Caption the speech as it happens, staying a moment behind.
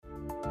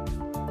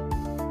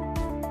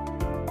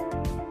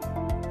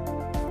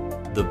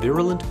The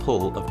Virulent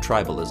Pull of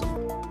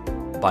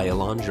Tribalism by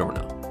Ilan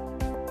Giorno.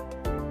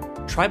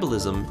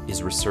 Tribalism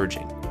is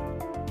resurging.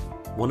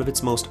 One of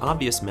its most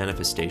obvious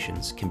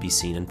manifestations can be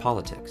seen in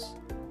politics.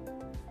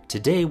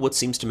 Today, what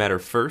seems to matter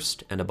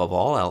first and above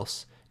all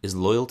else is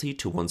loyalty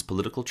to one's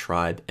political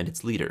tribe and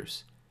its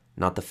leaders,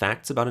 not the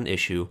facts about an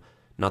issue,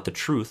 not the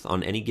truth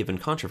on any given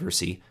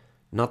controversy,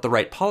 not the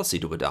right policy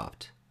to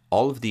adopt.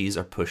 All of these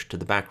are pushed to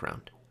the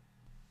background.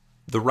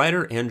 The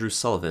writer Andrew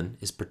Sullivan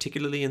is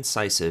particularly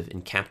incisive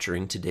in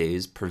capturing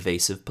today's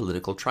pervasive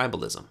political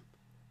tribalism.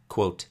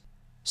 Quote,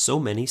 "So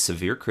many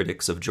severe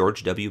critics of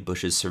George W.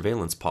 Bush's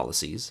surveillance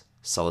policies,"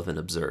 Sullivan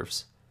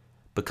observes,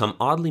 "become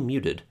oddly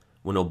muted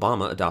when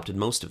Obama adopted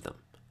most of them.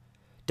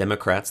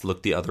 Democrats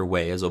looked the other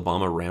way as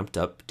Obama ramped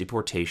up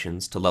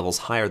deportations to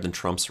levels higher than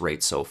Trump's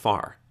rate so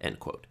far."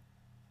 End quote.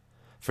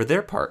 For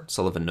their part,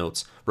 Sullivan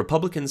notes,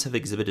 Republicans have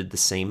exhibited the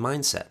same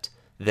mindset.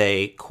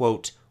 They,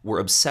 quote, "were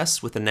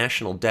obsessed with the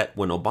national debt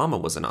when Obama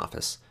was in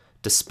office,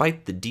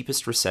 despite the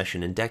deepest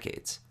recession in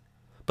decades.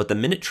 But the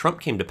minute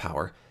Trump came to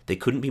power, they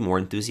couldn't be more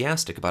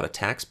enthusiastic about a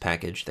tax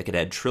package that could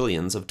add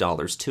trillions of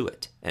dollars to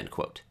it." End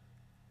quote.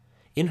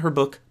 In her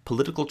book,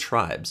 Political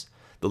Tribes,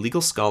 the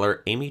legal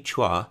scholar Amy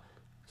Chua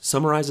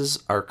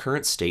summarizes our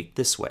current state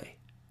this way,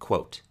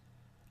 quote,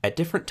 "At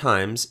different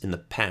times in the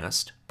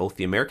past, both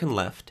the American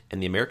left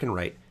and the American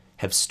right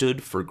have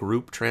stood for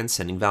group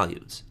transcending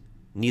values.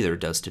 Neither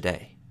does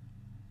today."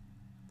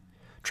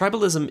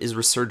 Tribalism is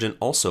resurgent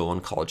also on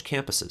college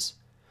campuses.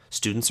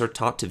 Students are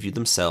taught to view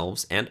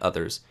themselves and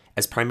others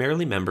as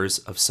primarily members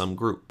of some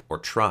group or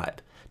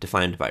tribe,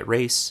 defined by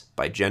race,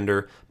 by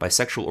gender, by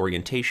sexual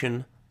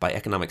orientation, by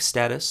economic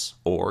status,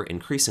 or,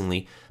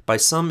 increasingly, by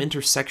some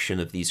intersection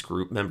of these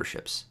group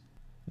memberships.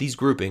 These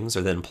groupings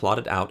are then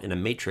plotted out in a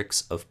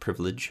matrix of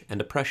privilege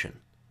and oppression.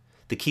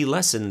 The key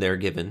lesson there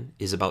given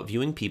is about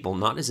viewing people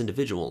not as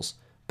individuals,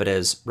 but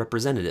as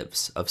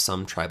representatives of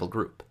some tribal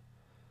group.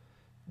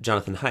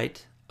 Jonathan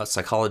Haidt, a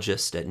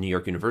psychologist at New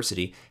York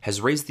University,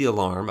 has raised the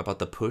alarm about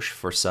the push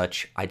for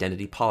such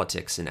identity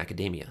politics in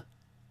academia.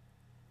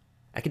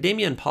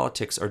 Academia and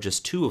politics are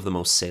just two of the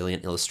most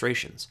salient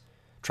illustrations.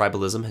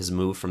 Tribalism has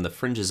moved from the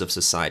fringes of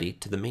society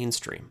to the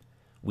mainstream.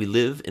 We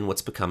live in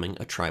what's becoming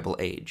a tribal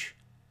age.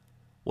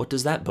 What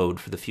does that bode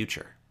for the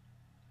future?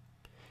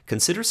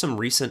 Consider some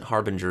recent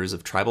harbingers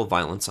of tribal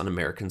violence on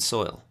American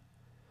soil.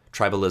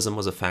 Tribalism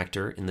was a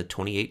factor in the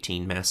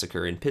 2018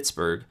 massacre in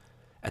Pittsburgh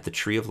at the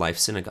Tree of Life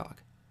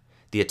Synagogue.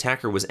 The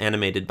attacker was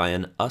animated by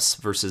an us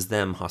versus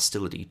them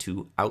hostility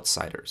to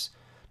outsiders,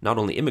 not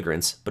only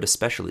immigrants, but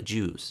especially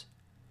Jews.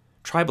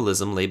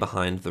 Tribalism lay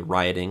behind the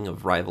rioting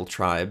of rival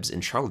tribes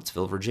in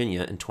Charlottesville,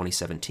 Virginia in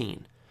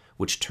 2017,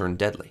 which turned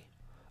deadly.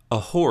 A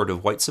horde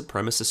of white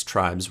supremacist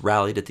tribes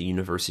rallied at the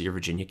University of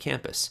Virginia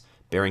campus,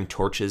 bearing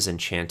torches and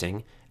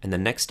chanting, and the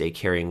next day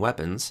carrying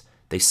weapons.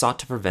 They sought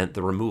to prevent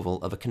the removal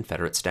of a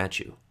Confederate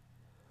statue.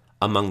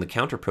 Among the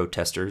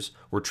counter-protesters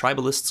were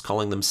tribalists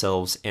calling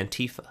themselves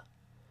Antifa.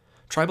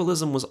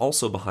 Tribalism was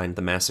also behind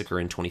the massacre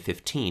in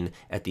 2015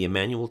 at the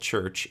Emmanuel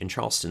Church in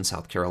Charleston,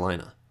 South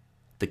Carolina.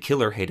 The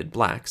killer hated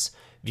blacks,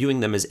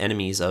 viewing them as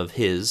enemies of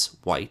his,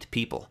 white,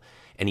 people,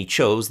 and he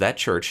chose that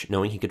church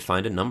knowing he could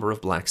find a number of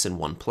blacks in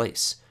one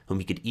place, whom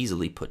he could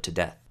easily put to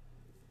death.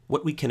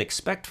 What we can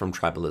expect from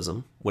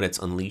tribalism, when it's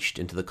unleashed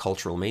into the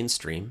cultural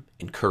mainstream,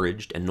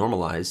 encouraged and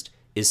normalized,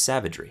 is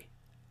savagery.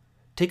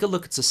 Take a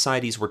look at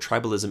societies where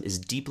tribalism is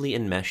deeply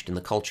enmeshed in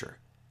the culture.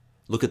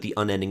 Look at the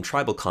unending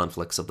tribal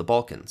conflicts of the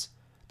Balkans,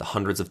 the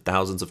hundreds of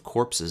thousands of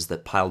corpses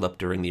that piled up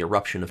during the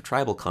eruption of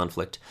tribal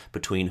conflict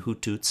between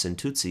Hutus and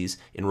Tutsis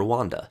in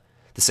Rwanda,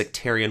 the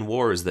sectarian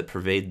wars that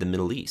pervade the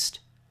Middle East.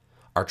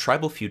 Our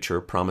tribal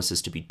future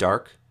promises to be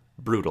dark,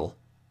 brutal,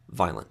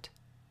 violent.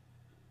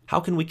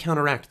 How can we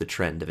counteract the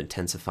trend of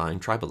intensifying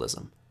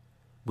tribalism?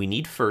 We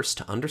need first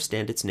to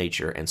understand its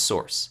nature and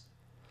source.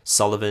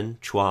 Sullivan,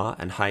 Chua,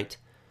 and Haidt,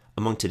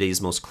 among today's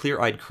most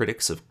clear-eyed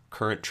critics of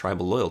current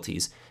tribal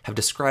loyalties, have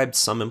described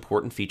some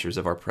important features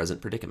of our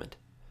present predicament.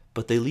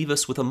 But they leave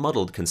us with a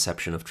muddled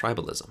conception of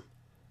tribalism.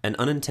 An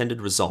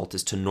unintended result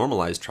is to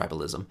normalize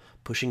tribalism,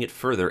 pushing it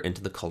further into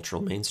the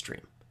cultural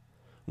mainstream.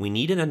 We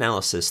need an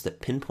analysis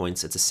that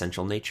pinpoints its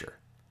essential nature.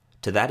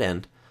 To that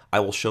end,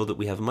 I will show that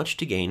we have much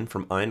to gain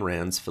from Ayn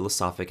Rand's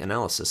philosophic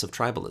analysis of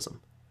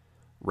tribalism.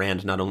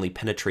 Rand not only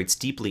penetrates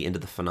deeply into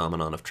the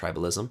phenomenon of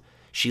tribalism,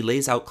 she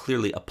lays out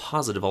clearly a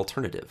positive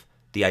alternative,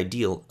 the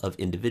ideal of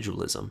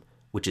individualism,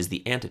 which is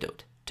the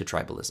antidote to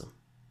tribalism.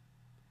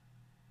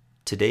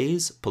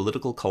 Today's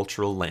political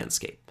cultural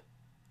landscape.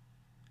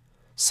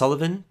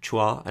 Sullivan,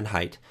 Chua, and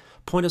Haidt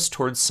point us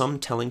towards some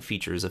telling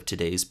features of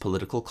today's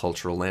political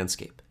cultural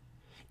landscape.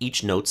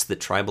 Each notes that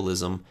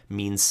tribalism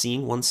means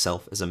seeing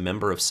oneself as a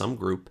member of some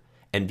group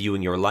and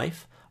viewing your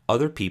life,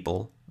 other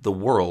people, the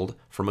world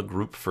from a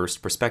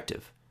group-first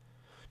perspective.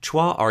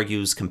 Chua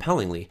argues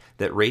compellingly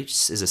that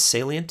race is a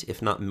salient,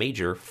 if not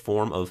major,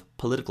 form of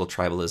political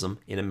tribalism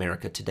in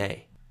America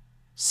today.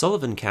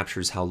 Sullivan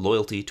captures how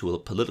loyalty to a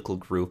political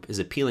group is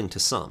appealing to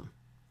some.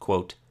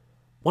 Quote,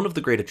 "One of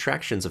the great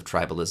attractions of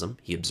tribalism,"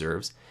 he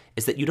observes,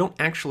 "is that you don't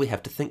actually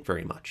have to think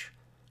very much.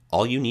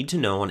 All you need to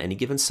know on any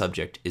given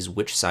subject is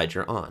which side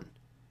you're on.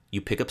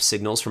 You pick up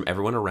signals from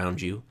everyone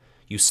around you.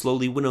 You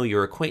slowly winnow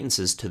your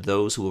acquaintances to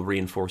those who will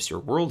reinforce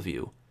your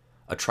worldview.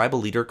 A tribal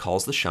leader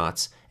calls the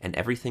shots, and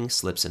everything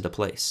slips into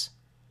place.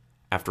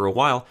 After a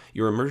while,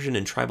 your immersion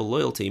in tribal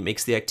loyalty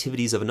makes the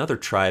activities of another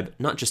tribe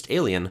not just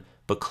alien,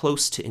 but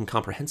close to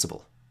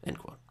incomprehensible." End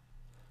quote.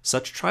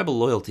 Such tribal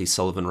loyalty,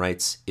 Sullivan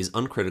writes, is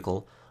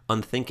uncritical,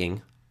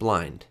 unthinking,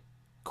 blind.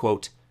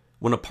 Quote,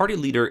 "When a party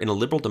leader in a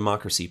liberal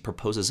democracy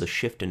proposes a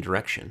shift in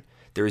direction,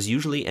 there is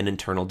usually an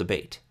internal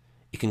debate.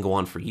 It can go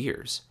on for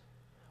years.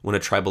 When a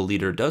tribal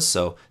leader does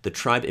so, the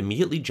tribe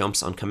immediately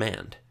jumps on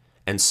command.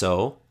 And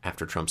so,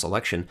 after Trump's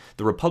election,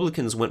 the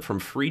Republicans went from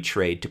free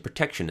trade to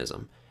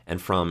protectionism,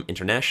 and from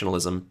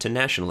internationalism to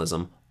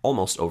nationalism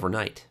almost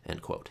overnight."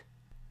 End quote.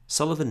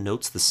 Sullivan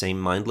notes the same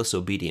mindless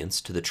obedience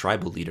to the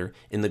tribal leader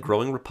in the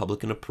growing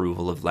Republican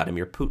approval of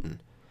Vladimir Putin,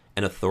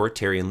 an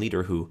authoritarian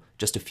leader who,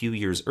 just a few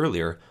years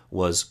earlier,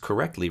 was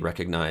correctly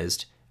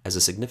recognized as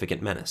a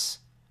significant menace.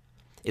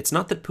 It's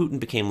not that Putin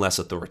became less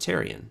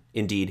authoritarian.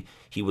 Indeed,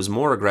 he was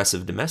more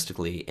aggressive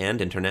domestically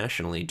and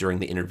internationally during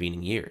the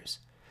intervening years.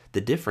 The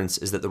difference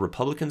is that the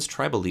Republicans'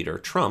 tribal leader,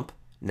 Trump,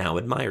 now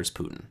admires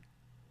Putin.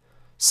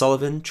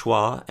 Sullivan,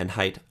 Chua, and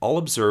Haidt all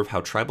observe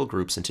how tribal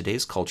groups in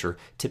today's culture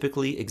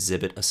typically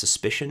exhibit a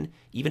suspicion,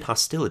 even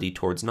hostility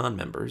towards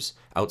non-members,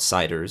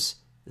 outsiders,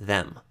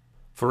 them.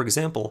 For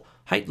example,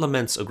 Haidt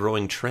laments a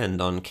growing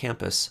trend on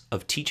campus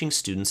of teaching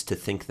students to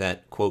think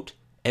that, quote,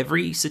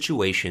 "every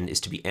situation is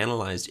to be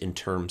analyzed in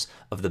terms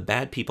of the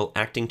bad people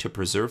acting to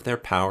preserve their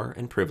power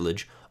and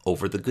privilege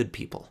over the good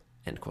people."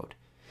 End quote.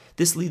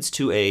 This leads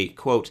to a,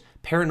 quote,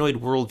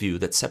 "paranoid worldview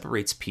that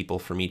separates people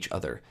from each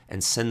other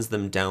and sends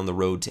them down the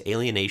road to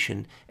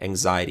alienation,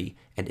 anxiety,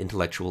 and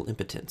intellectual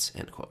impotence."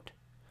 End quote.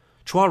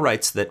 Chua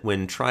writes that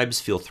when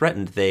tribes feel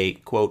threatened, they,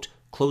 quote,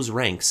 "close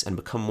ranks and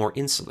become more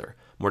insular,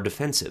 more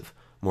defensive,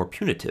 more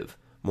punitive,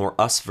 more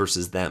us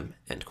versus them."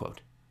 End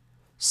quote.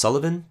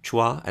 Sullivan,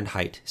 Chua, and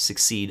Haidt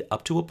succeed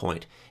up to a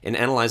point in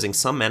analyzing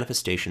some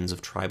manifestations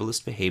of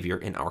tribalist behavior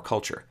in our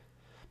culture.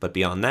 But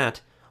beyond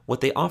that, what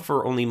they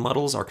offer only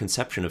muddles our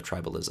conception of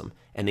tribalism,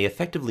 and they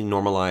effectively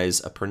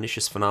normalize a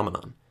pernicious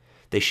phenomenon.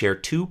 They share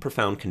two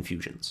profound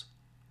confusions.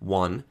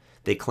 One,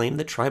 they claim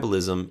that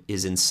tribalism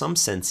is in some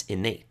sense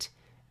innate,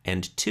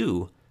 and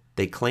two,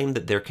 they claim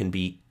that there can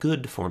be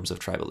good forms of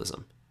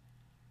tribalism.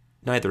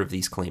 Neither of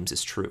these claims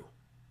is true.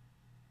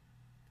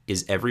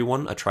 Is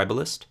everyone a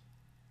tribalist?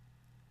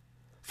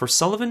 For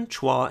Sullivan,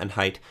 Chua, and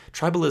Haidt,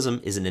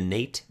 tribalism is an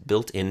innate,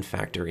 built-in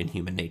factor in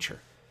human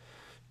nature.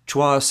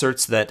 Chua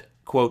asserts that,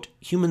 quote,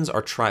 "humans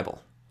are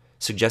tribal,"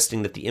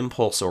 suggesting that the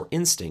impulse or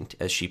instinct,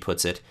 as she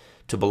puts it,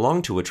 to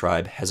belong to a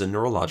tribe has a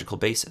neurological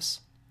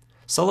basis.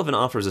 Sullivan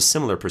offers a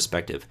similar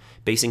perspective,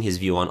 basing his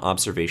view on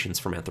observations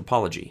from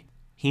anthropology.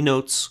 He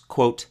notes,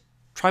 quote,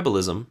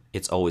 "tribalism,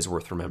 it's always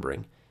worth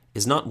remembering,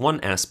 is not one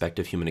aspect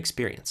of human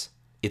experience.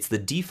 It's the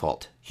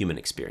default human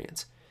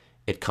experience.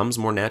 It comes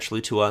more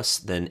naturally to us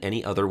than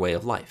any other way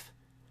of life.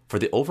 For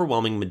the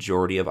overwhelming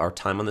majority of our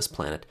time on this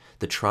planet,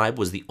 the tribe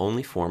was the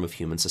only form of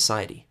human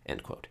society."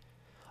 End quote.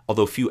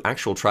 Although few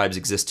actual tribes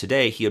exist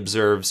today, he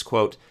observes,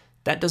 quote,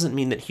 "that doesn't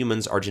mean that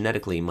humans are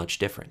genetically much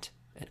different."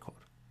 End quote.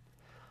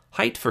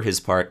 Haidt, for his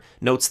part,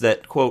 notes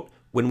that, quote,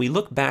 "when we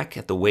look back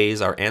at the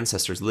ways our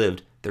ancestors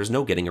lived, there's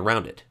no getting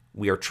around it.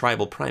 We are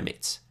tribal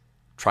primates.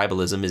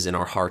 Tribalism is in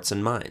our hearts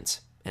and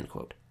minds." End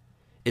quote.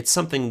 It's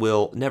something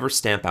we'll never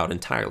stamp out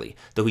entirely,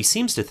 though he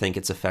seems to think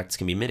its effects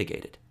can be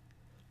mitigated.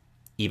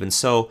 Even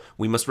so,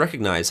 we must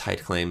recognize,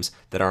 Haidt claims,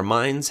 that our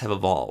minds have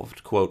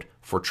evolved, quote,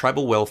 "for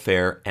tribal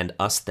welfare and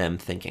us-them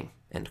thinking."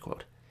 End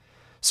quote.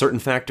 Certain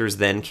factors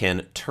then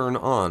can turn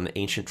on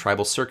ancient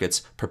tribal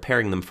circuits,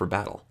 preparing them for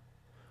battle.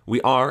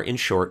 We are, in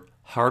short,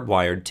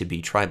 hardwired to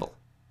be tribal.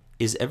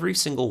 Is every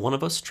single one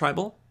of us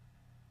tribal?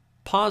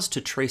 Pause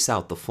to trace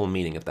out the full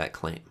meaning of that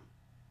claim.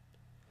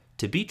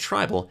 To be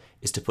tribal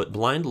is to put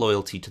blind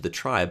loyalty to the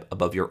tribe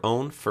above your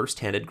own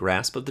first-handed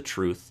grasp of the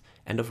truth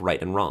and of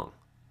right and wrong.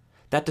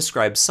 That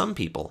describes some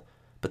people,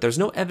 but there's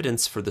no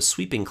evidence for the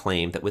sweeping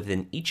claim that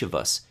within each of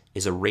us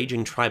is a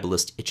raging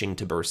tribalist itching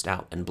to burst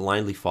out and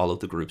blindly follow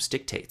the group's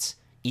dictates,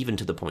 even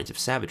to the point of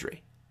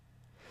savagery.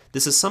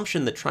 This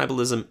assumption that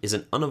tribalism is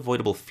an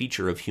unavoidable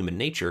feature of human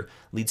nature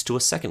leads to a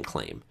second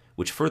claim,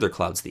 which further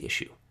clouds the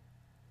issue.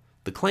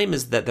 The claim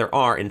is that there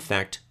are, in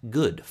fact,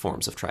 good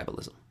forms of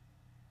tribalism.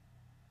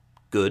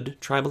 Good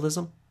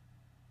tribalism?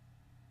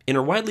 In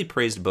her widely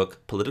praised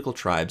book, Political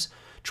Tribes,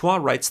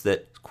 Chua writes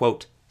that,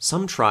 quote,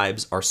 "some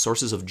tribes are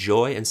sources of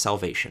joy and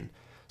salvation.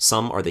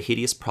 Some are the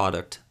hideous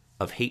product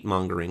of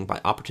hate-mongering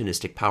by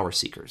opportunistic power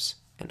seekers."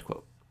 End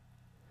quote.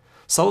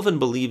 Sullivan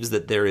believes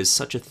that there is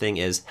such a thing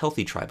as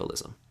healthy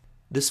tribalism.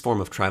 This form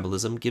of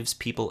tribalism gives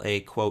people a,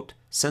 quote,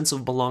 "sense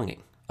of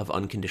belonging, of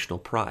unconditional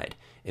pride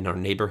in our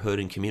neighborhood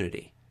and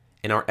community,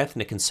 in our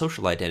ethnic and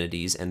social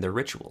identities and their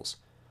rituals,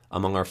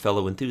 among our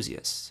fellow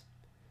enthusiasts.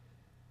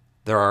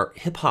 There are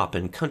hip-hop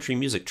and country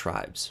music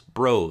tribes,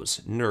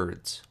 bros,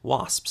 nerds,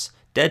 wasps,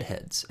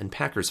 Deadheads, and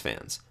Packers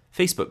fans,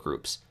 Facebook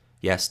groups,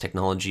 Yes,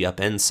 technology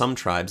upends some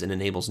tribes and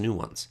enables new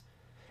ones.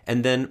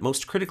 And then,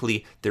 most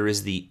critically, there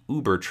is the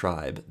uber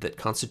tribe that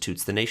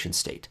constitutes the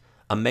nation-state,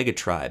 a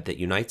megatribe that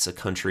unites a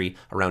country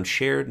around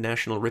shared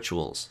national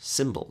rituals,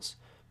 symbols,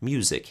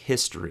 music,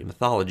 history,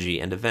 mythology,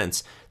 and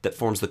events that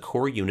forms the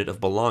core unit of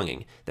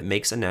belonging that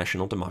makes a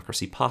national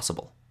democracy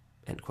possible."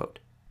 End quote.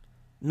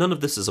 None of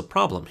this is a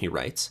problem, he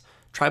writes.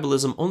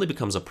 Tribalism only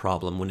becomes a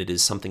problem when it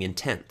is something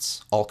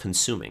intense,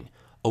 all-consuming,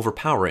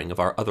 overpowering of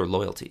our other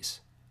loyalties.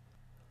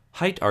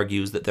 Haidt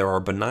argues that there are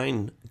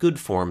benign, good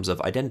forms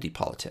of identity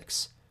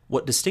politics.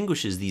 What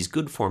distinguishes these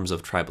good forms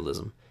of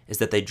tribalism is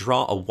that they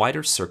draw a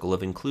wider circle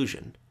of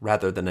inclusion,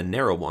 rather than a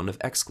narrow one of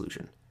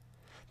exclusion.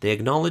 They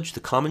acknowledge the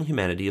common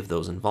humanity of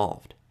those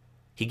involved.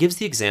 He gives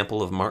the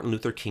example of Martin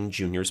Luther King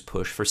Jr.'s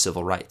push for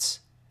civil rights.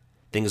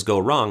 Things go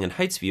wrong, in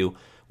Haidt's view,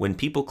 when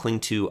people cling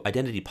to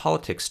identity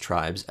politics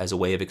tribes as a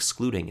way of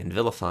excluding and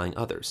vilifying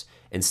others,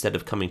 instead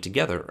of coming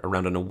together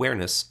around an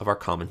awareness of our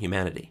common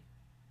humanity.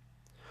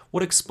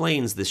 What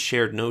explains this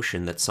shared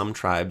notion that some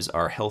tribes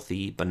are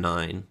healthy,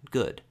 benign,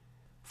 good?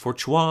 For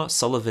Chua,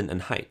 Sullivan,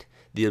 and Haidt,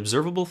 the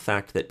observable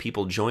fact that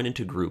people join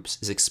into groups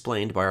is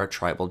explained by our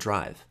tribal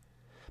drive.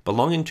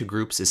 Belonging to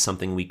groups is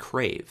something we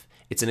crave.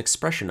 It's an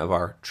expression of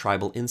our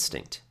tribal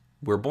instinct.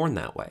 We're born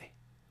that way.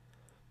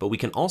 But we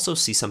can also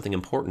see something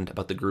important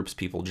about the groups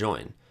people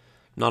join.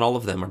 Not all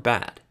of them are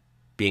bad.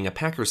 Being a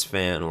Packers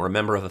fan or a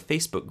member of a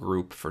Facebook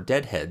group for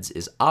deadheads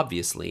is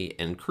obviously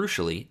and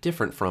crucially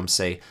different from,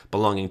 say,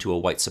 belonging to a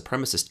white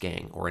supremacist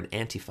gang or an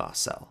Antifa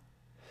cell.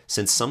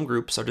 Since some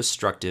groups are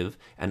destructive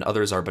and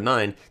others are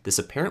benign, this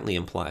apparently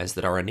implies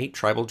that our innate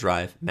tribal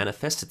drive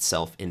manifests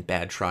itself in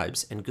bad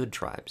tribes and good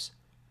tribes.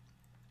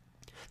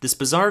 This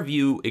bizarre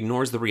view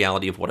ignores the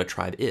reality of what a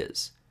tribe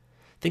is.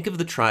 Think of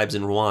the tribes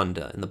in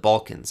Rwanda, in the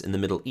Balkans, in the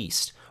Middle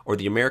East, or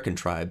the American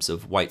tribes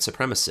of white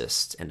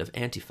supremacists and of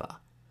Antifa.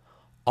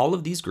 All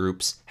of these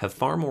groups have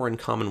far more in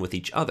common with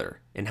each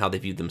other in how they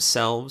view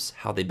themselves,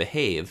 how they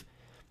behave,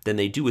 than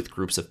they do with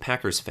groups of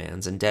Packers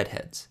fans and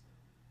deadheads.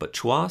 But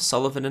Chua,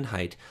 Sullivan, and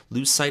Haidt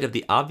lose sight of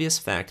the obvious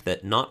fact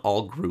that not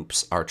all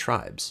groups are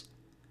tribes.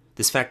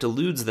 This fact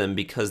eludes them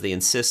because they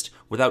insist,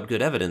 without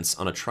good evidence,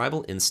 on a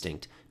tribal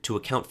instinct to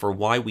account for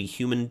why we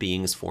human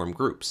beings form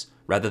groups,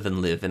 rather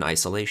than live in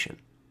isolation.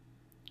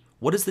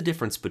 What is the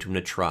difference between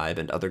a tribe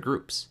and other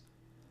groups?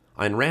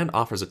 Ayn Rand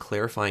offers a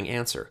clarifying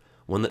answer,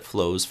 one that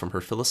flows from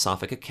her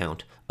philosophic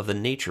account of the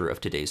nature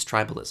of today's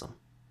tribalism.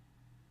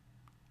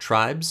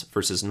 Tribes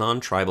versus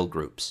non-tribal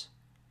groups.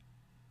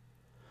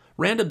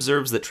 Rand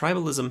observes that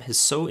tribalism has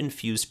so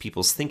infused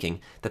people's thinking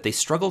that they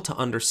struggle to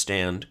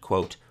understand,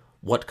 quote,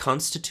 what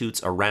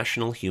constitutes a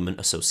rational human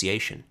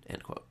association,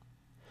 end quote.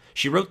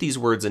 She wrote these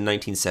words in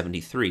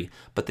 1973,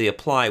 but they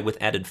apply with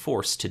added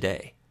force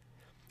today.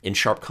 In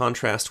sharp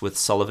contrast with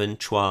Sullivan,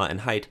 Chua,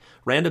 and Haidt,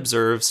 Rand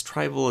observes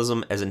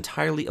tribalism as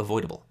entirely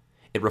avoidable.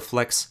 It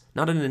reflects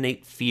not an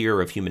innate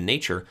fear of human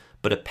nature,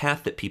 but a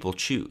path that people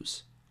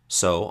choose.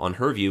 So, on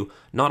her view,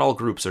 not all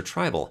groups are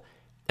tribal,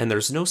 and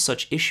there's no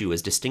such issue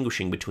as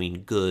distinguishing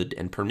between good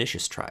and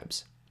pernicious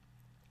tribes.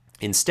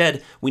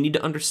 Instead, we need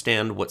to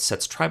understand what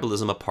sets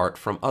tribalism apart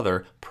from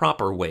other,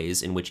 proper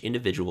ways in which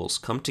individuals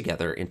come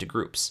together into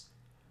groups.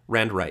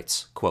 Rand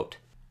writes, quote,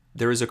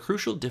 "There is a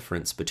crucial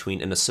difference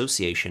between an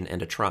association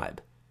and a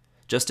tribe.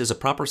 Just as a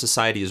proper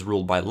society is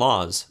ruled by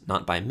laws,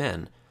 not by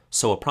men,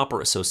 so a proper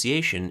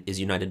association is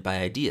united by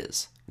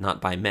ideas,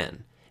 not by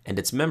men, and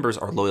its members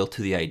are loyal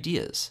to the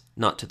ideas,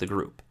 not to the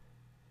group.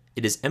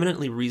 It is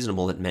eminently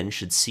reasonable that men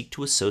should seek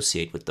to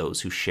associate with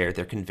those who share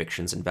their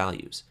convictions and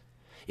values.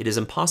 It is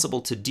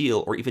impossible to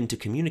deal or even to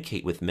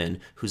communicate with men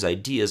whose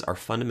ideas are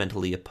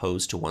fundamentally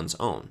opposed to one's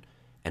own,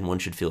 and one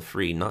should feel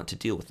free not to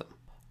deal with them.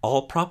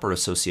 All proper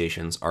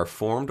associations are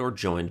formed or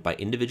joined by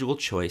individual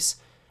choice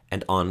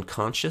and on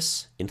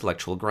conscious,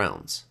 intellectual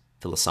grounds,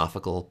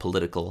 philosophical,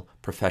 political,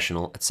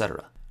 professional,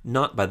 etc.,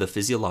 not by the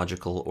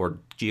physiological or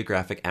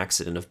geographic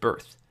accident of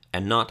birth,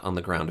 and not on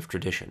the ground of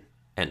tradition."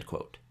 End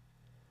quote.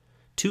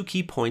 Two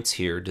key points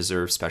here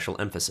deserve special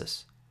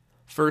emphasis.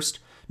 First,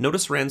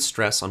 notice Rand's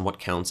stress on what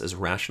counts as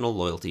rational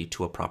loyalty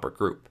to a proper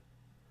group.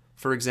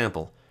 For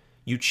example,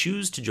 you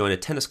choose to join a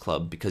tennis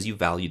club because you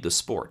value the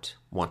sport,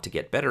 want to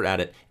get better at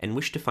it, and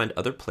wish to find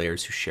other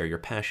players who share your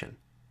passion.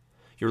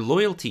 Your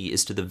loyalty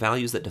is to the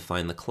values that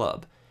define the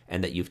club,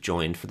 and that you've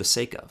joined for the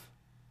sake of.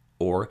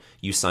 Or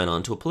you sign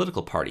on to a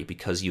political party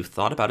because you've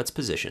thought about its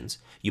positions,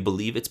 you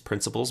believe its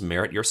principles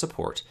merit your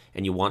support,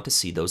 and you want to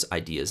see those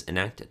ideas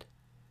enacted.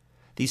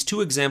 These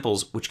two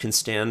examples, which can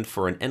stand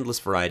for an endless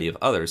variety of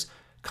others,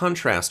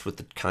 contrast with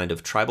the kind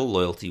of tribal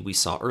loyalty we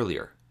saw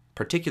earlier,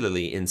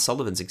 particularly in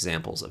Sullivan's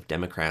examples of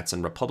Democrats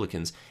and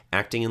Republicans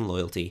acting in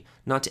loyalty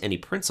not to any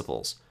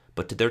principles,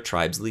 but to their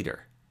tribe's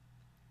leader.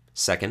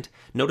 Second,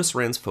 notice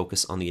Rand's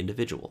focus on the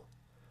individual.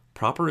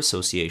 Proper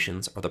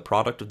associations are the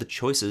product of the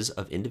choices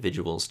of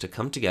individuals to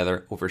come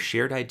together over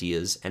shared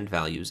ideas and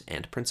values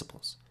and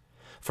principles.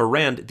 For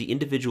Rand, the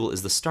individual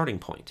is the starting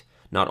point,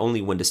 not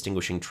only when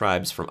distinguishing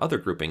tribes from other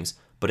groupings,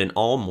 but in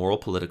all moral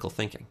political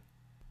thinking.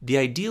 The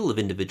ideal of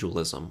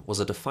individualism was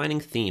a defining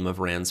theme of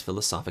Rand's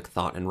philosophic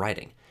thought and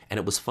writing, and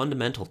it was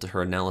fundamental to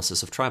her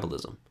analysis of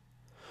tribalism.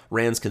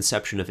 Rand's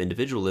conception of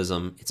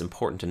individualism, it's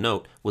important to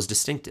note, was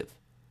distinctive.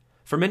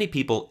 For many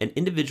people, an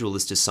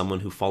individualist is someone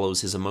who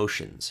follows his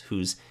emotions,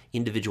 whose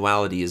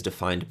individuality is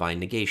defined by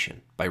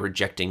negation, by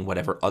rejecting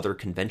whatever other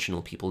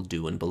conventional people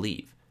do and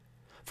believe.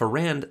 For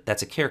Rand,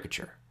 that's a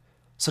caricature.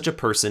 Such a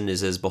person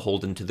is as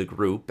beholden to the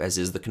group as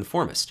is the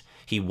conformist.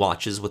 He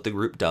watches what the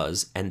group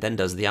does and then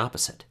does the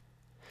opposite.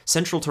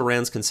 Central to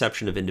Rand's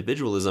conception of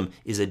individualism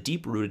is a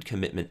deep-rooted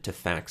commitment to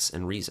facts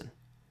and reason.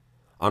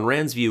 On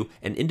Rand's view,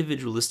 an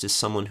individualist is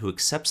someone who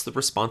accepts the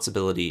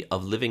responsibility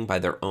of living by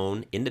their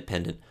own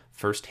independent,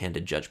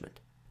 first-handed judgment.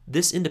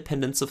 This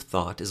independence of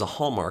thought is a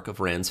hallmark of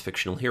Rand's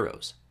fictional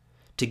heroes.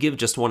 To give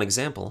just one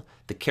example,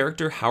 the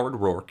character Howard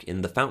Rourke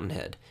in The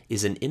Fountainhead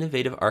is an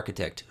innovative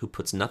architect who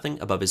puts nothing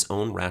above his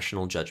own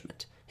rational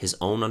judgment, his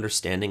own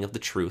understanding of the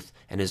truth,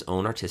 and his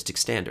own artistic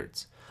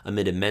standards,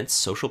 amid immense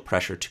social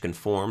pressure to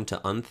conform to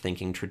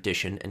unthinking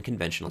tradition and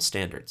conventional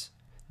standards.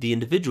 The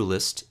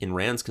individualist, in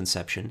Rand's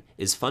conception,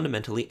 is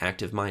fundamentally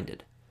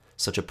active-minded.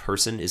 Such a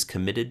person is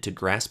committed to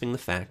grasping the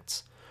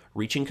facts,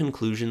 reaching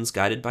conclusions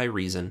guided by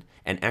reason,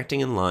 and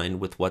acting in line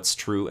with what's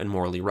true and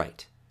morally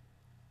right.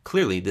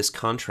 Clearly, this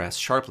contrasts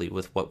sharply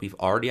with what we've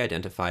already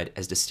identified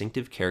as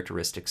distinctive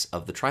characteristics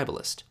of the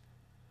tribalist.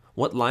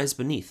 What lies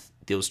beneath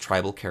those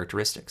tribal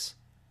characteristics?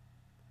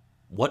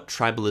 What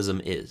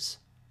tribalism is.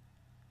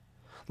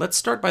 Let's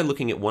start by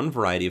looking at one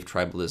variety of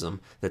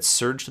tribalism that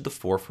surged to the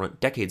forefront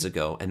decades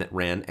ago and that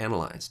Rand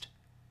analyzed.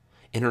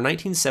 In her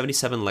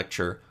 1977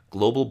 lecture,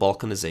 Global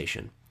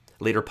Balkanization,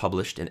 later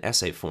published in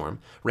essay form,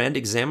 Rand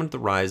examined the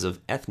rise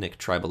of ethnic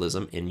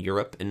tribalism in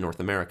Europe and North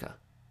America.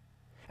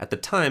 At the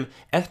time,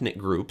 ethnic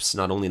groups,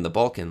 not only in the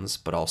Balkans,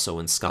 but also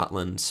in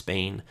Scotland,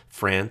 Spain,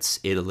 France,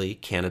 Italy,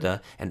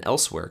 Canada, and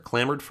elsewhere,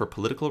 clamored for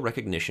political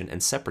recognition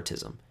and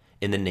separatism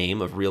in the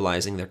name of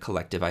realizing their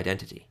collective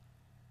identity.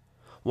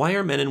 Why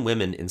are men and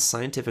women in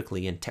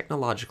scientifically and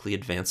technologically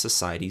advanced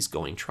societies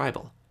going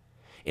tribal?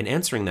 In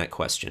answering that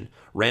question,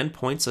 Rand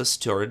points us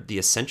toward the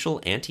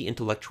essential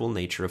anti-intellectual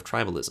nature of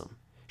tribalism.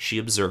 She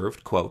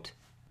observed, quote,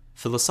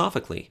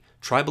 "Philosophically,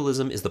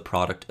 tribalism is the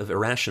product of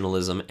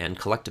irrationalism and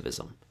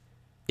collectivism.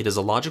 It is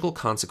a logical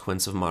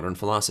consequence of modern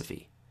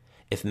philosophy.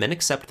 If men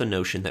accept the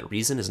notion that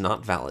reason is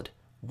not valid,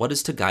 what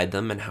is to guide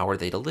them and how are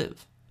they to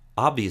live?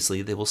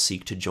 Obviously, they will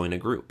seek to join a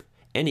group.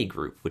 Any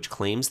group which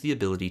claims the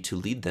ability to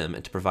lead them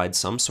and to provide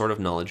some sort of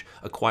knowledge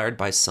acquired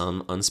by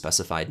some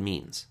unspecified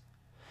means.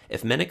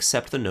 If men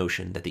accept the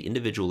notion that the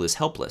individual is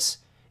helpless,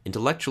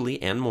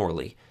 intellectually and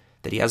morally,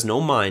 that he has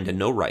no mind and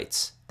no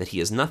rights, that he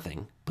is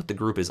nothing, but the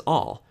group is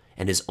all,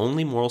 and his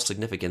only moral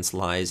significance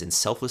lies in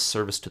selfless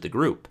service to the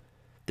group,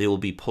 they will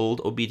be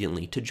pulled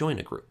obediently to join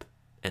a group."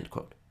 End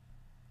quote.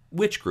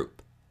 Which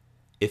group?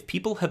 If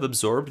people have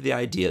absorbed the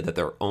idea that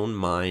their own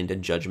mind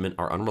and judgment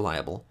are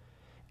unreliable,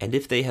 and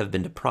if they have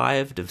been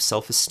deprived of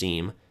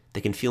self-esteem,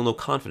 they can feel no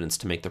confidence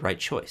to make the right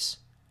choice.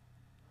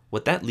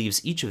 What that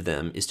leaves each of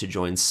them is to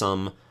join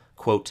some,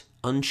 quote,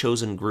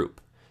 unchosen group,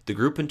 the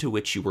group into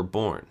which you were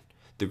born,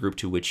 the group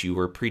to which you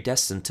were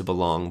predestined to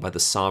belong by the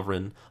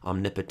sovereign,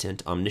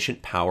 omnipotent,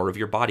 omniscient power of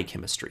your body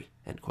chemistry,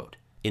 end quote.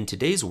 In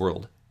today's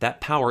world, that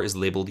power is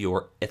labeled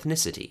your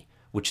ethnicity,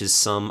 which is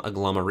some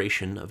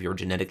agglomeration of your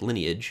genetic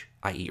lineage,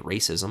 i.e.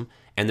 racism,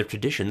 and the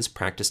traditions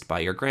practiced by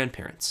your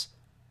grandparents.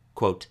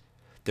 Quote,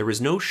 "There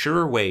is no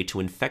surer way to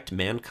infect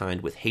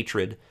mankind with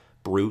hatred,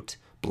 brute,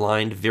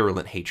 blind,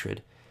 virulent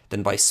hatred,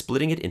 than by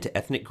splitting it into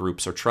ethnic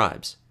groups or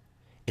tribes.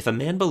 If a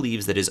man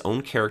believes that his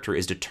own character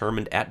is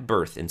determined at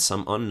birth in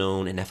some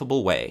unknown,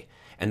 ineffable way,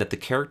 and that the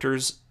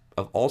characters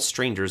of all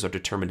strangers are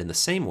determined in the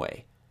same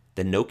way,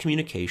 then no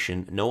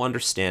communication, no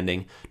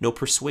understanding, no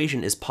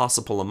persuasion is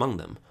possible among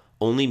them,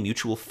 only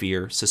mutual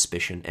fear,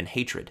 suspicion, and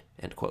hatred."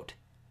 End quote.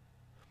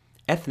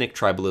 Ethnic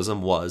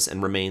tribalism was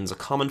and remains a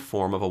common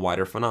form of a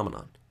wider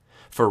phenomenon.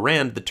 For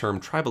Rand, the term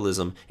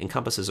tribalism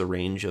encompasses a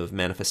range of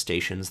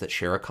manifestations that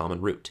share a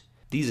common root.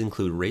 These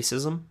include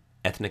racism,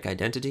 ethnic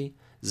identity,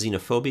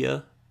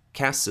 xenophobia,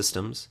 caste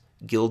systems,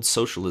 guild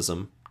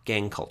socialism,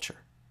 gang culture.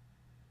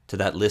 To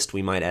that list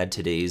we might add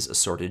today's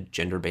assorted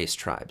gender-based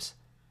tribes.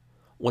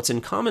 What's in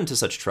common to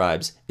such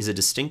tribes is a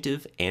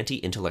distinctive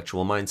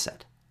anti-intellectual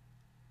mindset.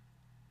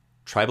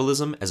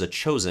 Tribalism as a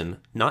chosen,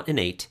 not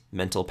innate,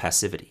 mental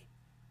passivity.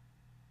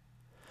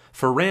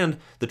 For Rand,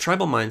 the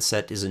tribal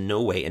mindset is in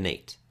no way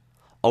innate.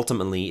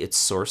 Ultimately, its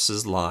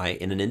sources lie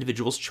in an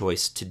individual's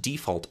choice to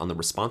default on the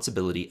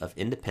responsibility of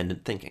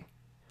independent thinking.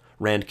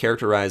 Rand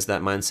characterized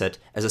that mindset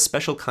as a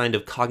special kind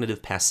of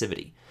cognitive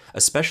passivity,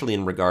 especially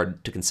in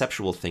regard to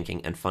conceptual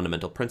thinking and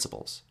fundamental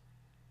principles.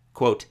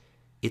 Quote,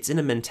 "It's in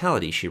a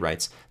mentality," she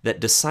writes, "that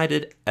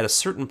decided at a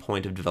certain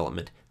point of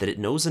development that it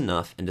knows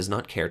enough and does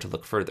not care to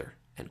look further."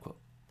 End quote.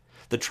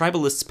 The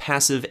tribalist's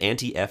passive,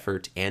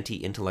 anti-effort,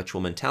 anti-intellectual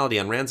mentality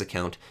on Rand's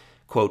account,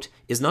 quote,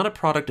 "is not a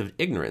product of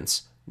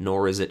ignorance,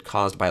 nor is it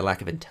caused by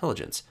lack of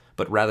intelligence,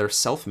 but rather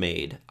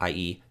self-made,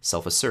 i.e.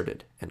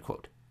 self-asserted." End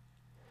quote.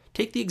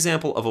 Take the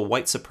example of a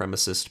white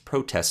supremacist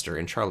protester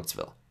in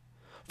Charlottesville.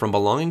 From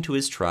belonging to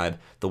his tribe,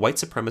 the white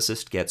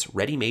supremacist gets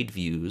ready-made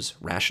views,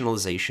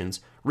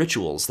 rationalizations,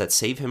 rituals that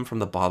save him from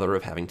the bother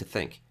of having to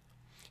think.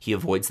 He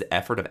avoids the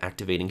effort of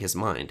activating his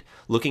mind,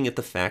 looking at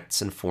the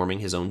facts and forming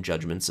his own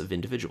judgments of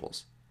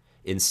individuals.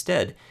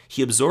 Instead,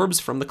 he absorbs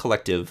from the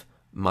collective,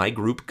 my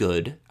group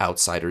good,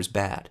 outsiders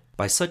bad.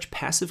 By such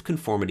passive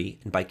conformity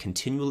and by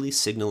continually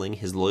signaling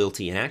his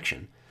loyalty in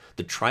action,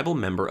 the tribal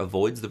member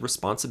avoids the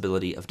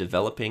responsibility of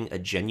developing a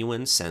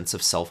genuine sense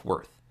of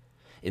self-worth.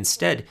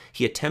 Instead,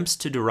 he attempts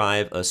to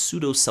derive a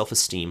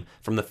pseudo-self-esteem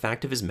from the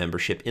fact of his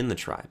membership in the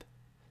tribe.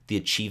 The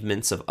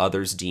achievements of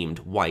others deemed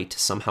white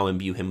somehow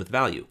imbue him with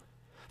value.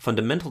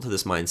 Fundamental to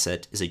this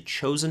mindset is a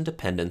chosen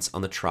dependence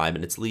on the tribe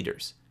and its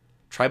leaders.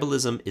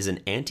 Tribalism is an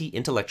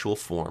anti-intellectual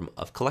form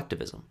of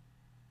collectivism.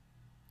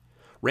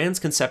 Rand's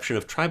conception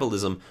of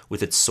tribalism,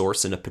 with its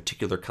source in a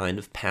particular kind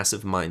of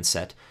passive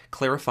mindset,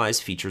 clarifies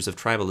features of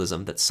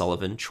tribalism that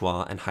Sullivan,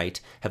 Chua, and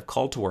Haidt have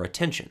called to our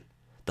attention: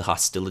 the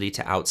hostility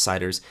to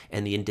outsiders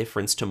and the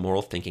indifference to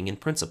moral thinking and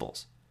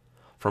principles.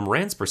 From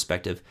Rand's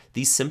perspective,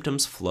 these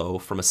symptoms flow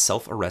from a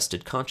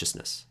self-arrested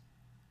consciousness.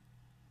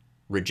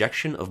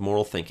 Rejection of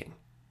moral thinking.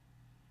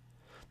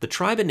 The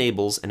tribe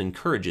enables and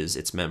encourages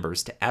its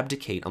members to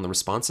abdicate on the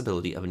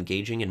responsibility of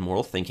engaging in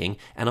moral thinking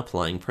and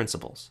applying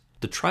principles.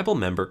 The tribal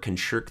member can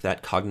shirk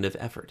that cognitive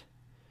effort.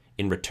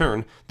 In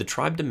return, the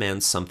tribe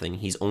demands something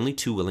he's only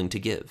too willing to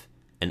give: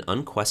 an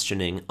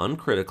unquestioning,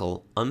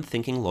 uncritical,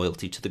 unthinking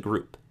loyalty to the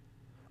group.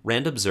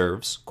 Rand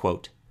observes,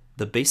 quote,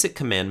 "The basic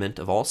commandment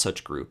of all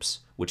such groups,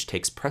 which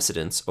takes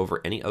precedence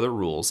over any other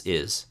rules,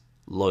 is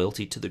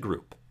loyalty to the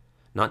group,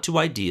 not to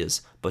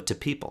ideas, but to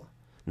people,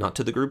 not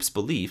to the group's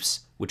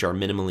beliefs, which are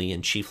minimally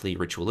and chiefly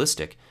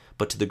ritualistic,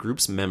 but to the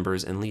group's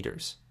members and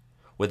leaders.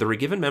 Whether a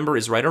given member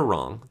is right or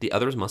wrong, the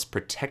others must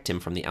protect him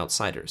from the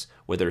outsiders.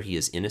 Whether he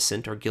is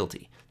innocent or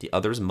guilty, the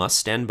others must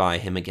stand by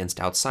him against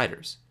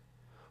outsiders.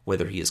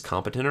 Whether he is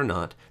competent or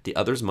not, the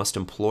others must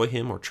employ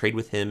him or trade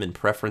with him in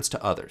preference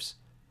to others.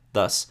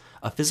 Thus,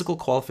 a physical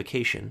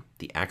qualification,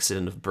 the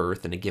accident of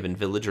birth in a given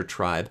village or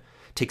tribe,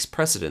 takes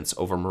precedence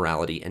over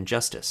morality and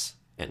justice."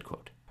 End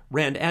quote.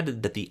 Rand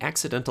added that the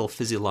accidental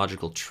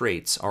physiological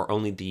traits are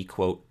only the,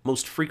 quote,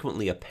 "most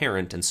frequently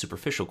apparent and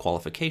superficial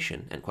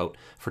qualification," end quote,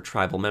 for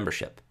tribal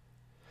membership.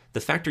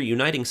 The factor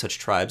uniting such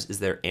tribes is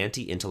their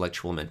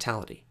anti-intellectual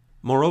mentality.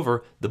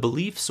 Moreover, the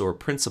beliefs or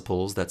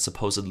principles that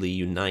supposedly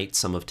unite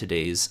some of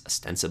today's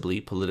ostensibly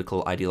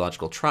political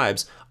ideological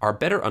tribes are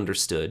better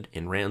understood,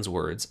 in Rand's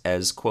words,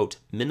 as, quote,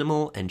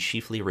 "minimal and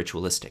chiefly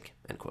ritualistic,"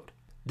 end quote.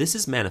 This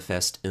is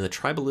manifest in the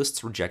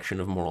tribalists' rejection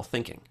of moral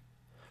thinking.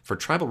 For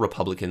tribal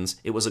Republicans,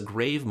 it was a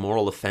grave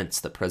moral offense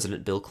that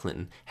President Bill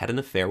Clinton had an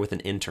affair with an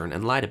intern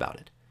and lied about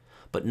it.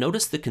 But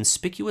notice the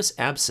conspicuous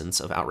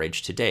absence of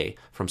outrage today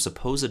from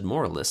supposed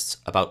moralists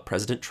about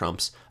President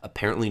Trump's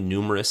apparently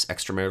numerous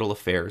extramarital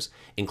affairs,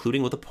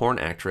 including with a porn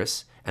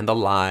actress, and the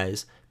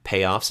lies,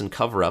 payoffs, and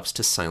cover-ups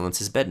to silence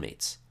his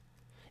bedmates.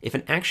 If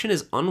an action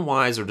is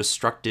unwise or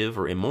destructive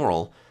or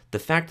immoral, the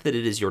fact that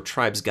it is your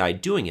tribe's guy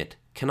doing it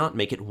cannot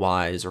make it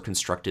wise or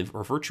constructive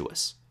or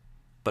virtuous.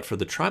 But for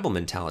the tribal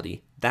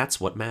mentality,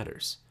 that's what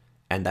matters.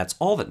 And that's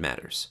all that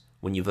matters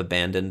when you've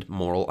abandoned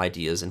moral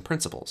ideas and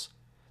principles.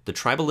 The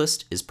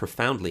tribalist is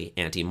profoundly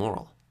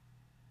anti-moral.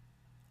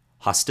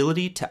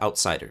 Hostility to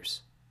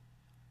outsiders.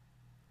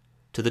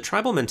 To the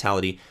tribal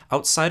mentality,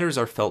 outsiders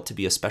are felt to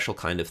be a special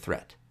kind of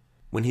threat.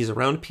 When he's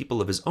around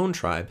people of his own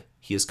tribe,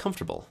 he is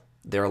comfortable.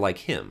 They are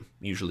like him,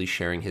 usually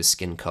sharing his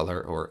skin color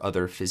or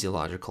other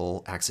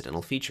physiological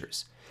accidental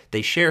features.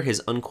 They share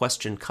his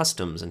unquestioned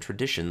customs and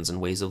traditions and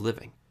ways of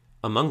living.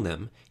 Among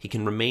them, he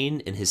can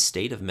remain in his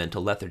state of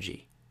mental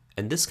lethargy,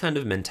 and this kind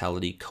of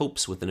mentality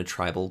copes within a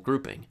tribal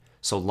grouping,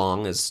 so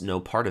long as no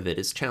part of it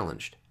is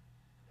challenged.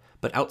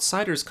 But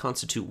outsiders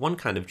constitute one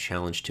kind of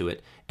challenge to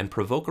it and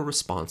provoke a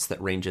response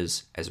that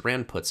ranges, as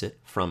Rand puts it,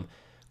 from,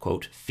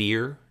 quote,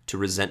 "fear to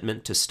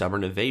resentment to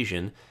stubborn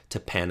evasion to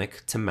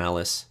panic to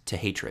malice to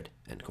hatred,"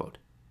 end quote.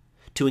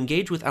 To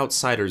engage with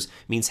outsiders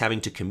means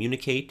having to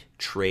communicate,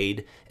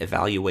 trade,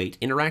 evaluate,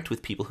 interact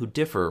with people who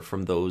differ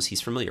from those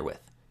he's familiar with.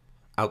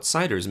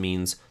 Outsiders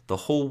means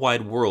the whole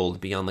wide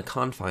world beyond the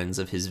confines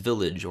of his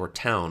village or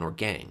town or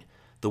gang,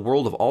 the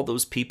world of all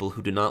those people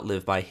who do not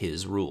live by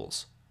his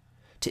rules.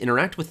 To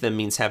interact with them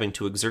means having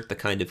to exert the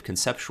kind of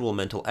conceptual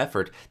mental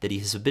effort that he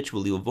has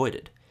habitually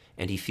avoided,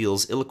 and he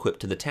feels ill-equipped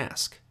to the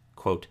task.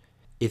 Quote,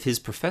 "If his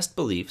professed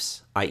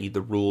beliefs, i.e.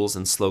 the rules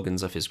and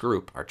slogans of his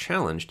group, are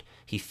challenged,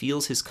 he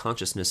feels his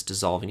consciousness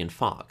dissolving in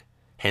fog,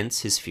 hence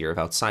his fear of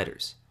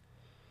outsiders.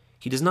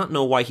 He does not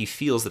know why he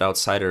feels that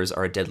outsiders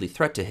are a deadly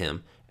threat to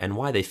him, and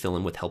why they fill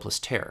him with helpless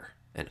terror."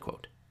 End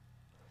quote.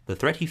 The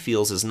threat he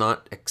feels is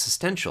not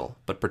existential,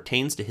 but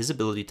pertains to his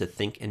ability to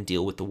think and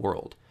deal with the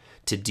world.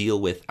 To deal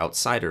with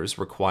outsiders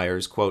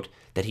requires, quote,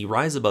 "that he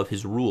rise above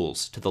his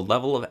rules to the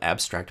level of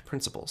abstract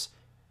principles.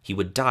 He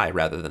would die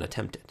rather than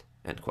attempt it."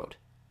 End quote.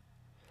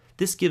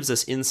 This gives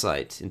us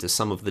insight into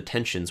some of the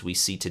tensions we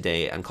see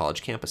today on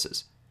college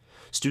campuses.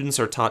 Students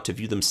are taught to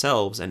view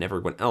themselves and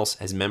everyone else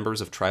as members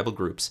of tribal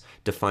groups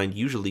defined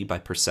usually by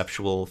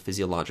perceptual,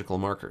 physiological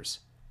markers.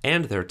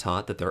 And they're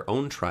taught that their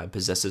own tribe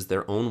possesses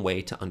their own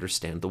way to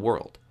understand the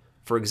world.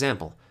 For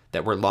example,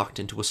 that we're locked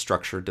into a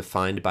structure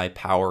defined by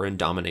power and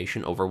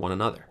domination over one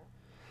another.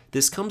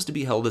 This comes to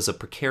be held as a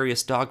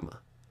precarious dogma.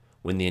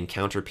 When they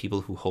encounter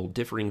people who hold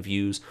differing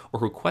views or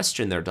who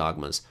question their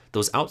dogmas,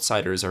 those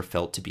outsiders are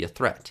felt to be a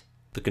threat.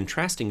 The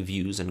contrasting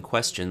views and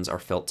questions are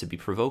felt to be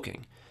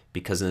provoking,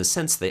 because in a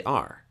sense they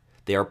are.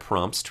 They are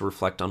prompts to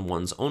reflect on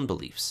one's own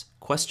beliefs,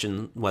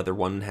 question whether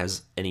one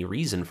has any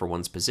reason for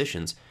one's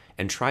positions,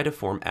 and try to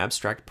form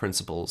abstract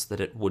principles that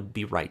it would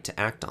be right to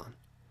act on.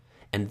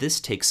 And this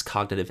takes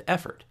cognitive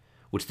effort,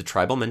 which the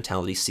tribal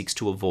mentality seeks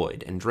to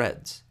avoid and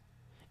dreads.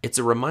 It's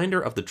a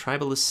reminder of the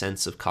tribalist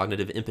sense of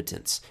cognitive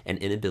impotence and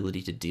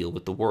inability to deal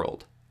with the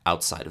world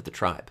outside of the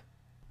tribe.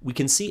 We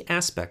can see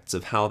aspects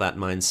of how that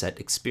mindset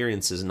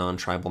experiences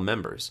non-tribal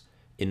members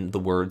in the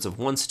words of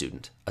one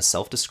student, a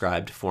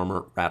self-described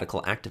former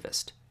radical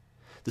activist.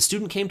 The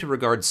student came to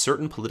regard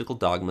certain political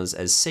dogmas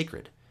as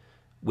sacred,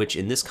 which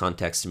in this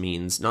context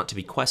means not to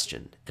be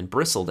questioned, and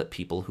bristled at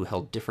people who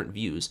held different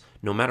views,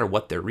 no matter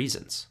what their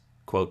reasons.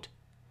 Quote,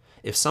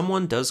 "If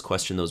someone does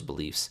question those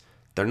beliefs,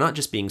 they're not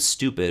just being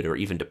stupid or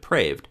even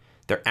depraved,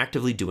 they're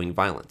actively doing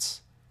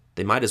violence.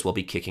 They might as well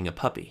be kicking a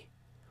puppy.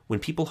 When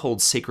people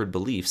hold sacred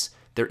beliefs,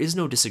 there is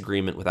no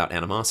disagreement without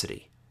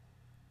animosity.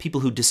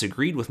 People who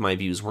disagreed with my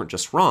views weren't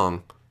just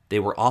wrong, they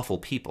were awful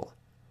people.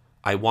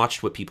 I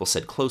watched what people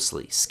said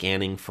closely,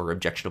 scanning for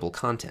objectionable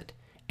content.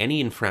 Any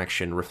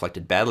infraction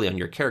reflected badly on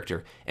your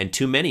character, and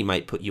too many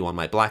might put you on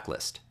my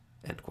blacklist."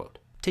 End quote.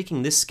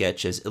 Taking this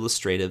sketch as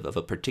illustrative of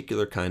a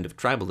particular kind of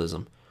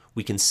tribalism,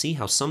 we can see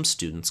how some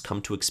students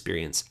come to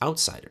experience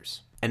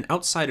outsiders. An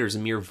outsider's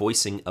mere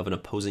voicing of an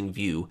opposing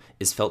view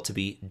is felt to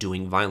be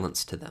doing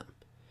violence to them.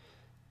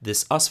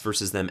 This us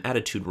versus them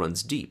attitude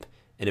runs deep,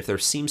 and if there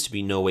seems to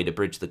be no way to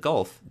bridge the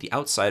gulf, the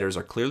outsiders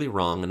are clearly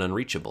wrong and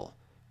unreachable.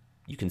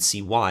 You can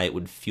see why it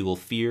would fuel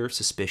fear,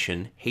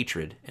 suspicion,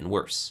 hatred, and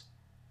worse.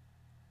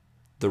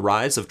 The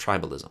rise of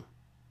tribalism.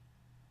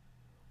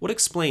 What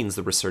explains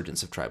the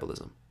resurgence of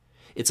tribalism?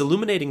 It's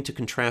illuminating to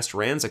contrast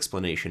Rand's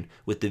explanation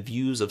with the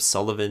views of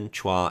Sullivan,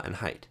 Chua, and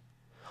Haidt.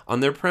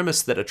 On their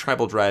premise that a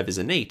tribal drive is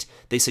innate,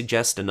 they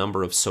suggest a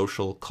number of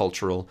social,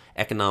 cultural,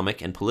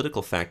 economic, and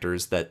political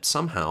factors that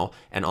somehow,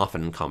 and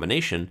often in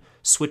combination,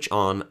 switch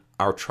on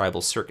our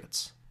tribal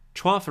circuits.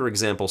 Chua, for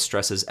example,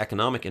 stresses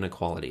economic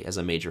inequality as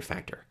a major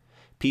factor.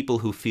 People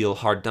who feel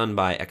hard done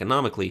by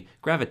economically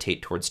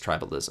gravitate towards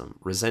tribalism,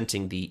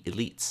 resenting the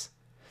elites.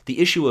 The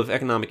issue of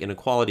economic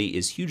inequality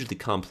is hugely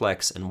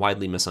complex and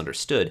widely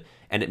misunderstood,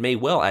 and it may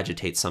well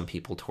agitate some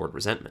people toward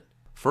resentment.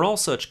 For all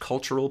such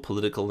cultural,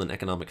 political, and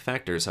economic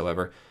factors,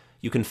 however,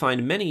 you can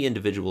find many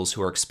individuals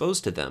who are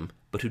exposed to them,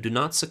 but who do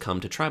not succumb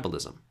to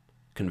tribalism.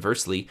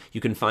 Conversely, you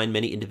can find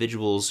many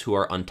individuals who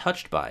are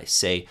untouched by,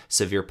 say,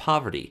 severe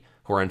poverty,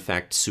 who are in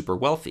fact super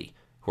wealthy,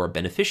 who are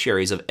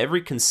beneficiaries of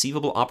every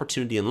conceivable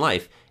opportunity in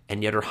life,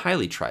 and yet are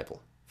highly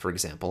tribal. For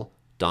example,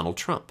 Donald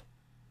Trump.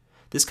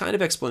 This kind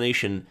of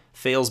explanation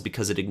fails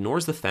because it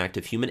ignores the fact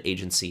of human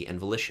agency and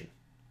volition.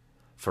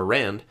 For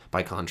Rand,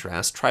 by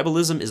contrast,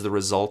 tribalism is the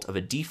result of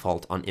a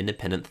default on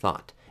independent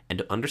thought, and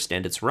to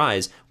understand its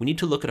rise, we need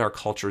to look at our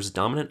culture's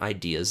dominant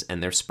ideas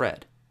and their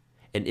spread.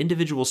 An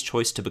individual's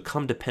choice to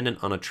become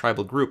dependent on a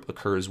tribal group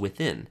occurs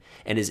within,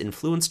 and is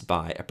influenced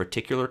by a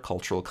particular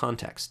cultural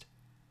context.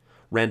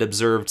 Rand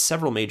observed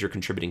several major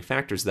contributing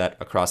factors that,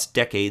 across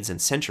decades and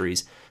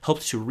centuries,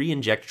 helped to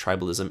re-inject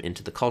tribalism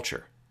into the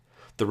culture.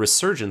 The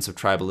resurgence of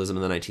tribalism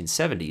in the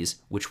 1970s,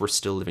 which we're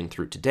still living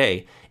through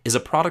today, is a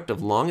product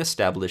of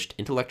long-established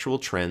intellectual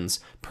trends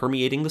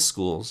permeating the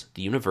schools,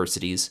 the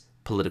universities,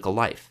 political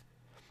life.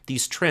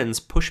 These trends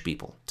push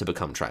people to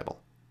become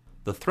tribal.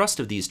 The thrust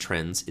of these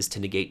trends is to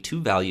negate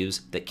two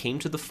values that came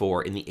to the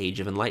fore in the Age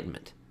of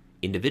Enlightenment: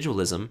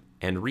 individualism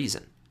and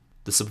reason.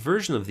 The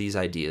subversion of these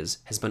ideas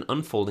has been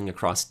unfolding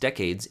across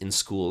decades in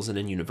schools and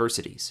in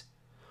universities.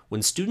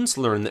 When students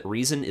learn that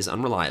reason is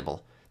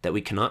unreliable, that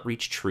we cannot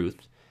reach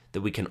truth,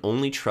 that we can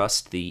only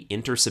trust the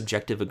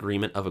intersubjective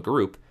agreement of a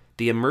group,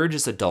 they emerge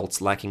as adults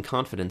lacking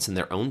confidence in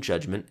their own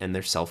judgment and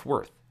their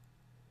self-worth.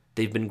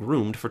 They've been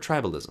groomed for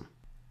tribalism.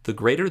 The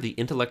greater the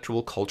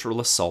intellectual cultural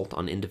assault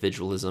on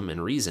individualism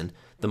and reason,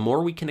 the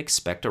more we can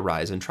expect a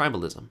rise in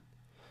tribalism.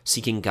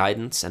 Seeking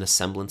guidance and a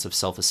semblance of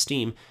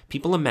self-esteem,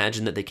 people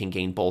imagine that they can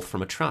gain both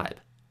from a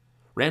tribe.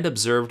 Rand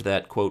observed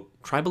that, quote,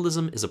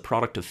 "Tribalism is a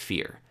product of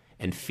fear,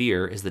 and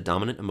fear is the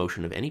dominant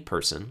emotion of any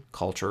person,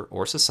 culture,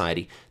 or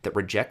society that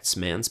rejects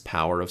man's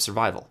power of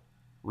survival,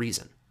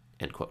 reason,"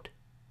 end quote.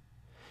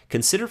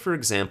 Consider, for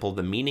example,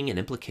 the meaning and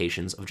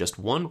implications of just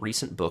one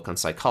recent book on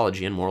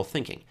psychology and moral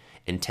thinking,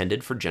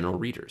 intended for general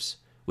readers,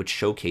 which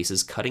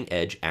showcases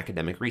cutting-edge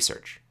academic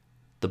research.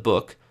 The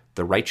book,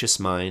 The Righteous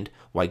Mind: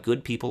 Why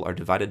Good People Are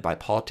Divided by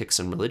Politics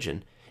and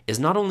Religion, is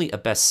not only a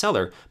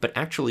bestseller, but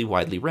actually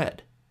widely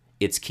read.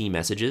 Its key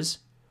messages: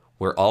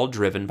 we're all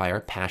driven by our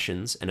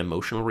passions and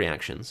emotional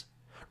reactions.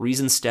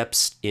 Reason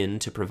steps in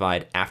to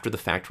provide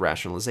after-the-fact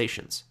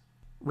rationalizations.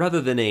 Rather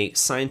than a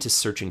scientist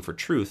searching for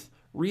truth,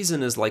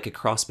 Reason is like a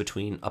cross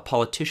between a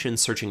politician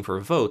searching for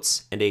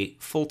votes and a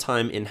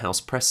full-time in-house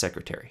press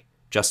secretary,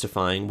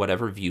 justifying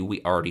whatever view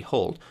we already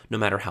hold, no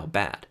matter how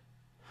bad.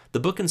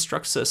 The book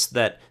instructs us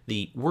that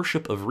the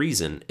worship of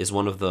reason is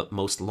one of the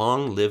most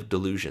long-lived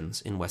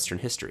delusions in Western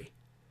history.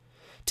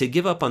 To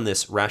give up on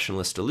this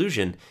rationalist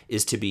delusion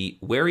is to be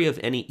wary of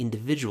any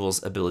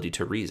individual's ability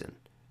to reason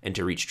and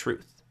to reach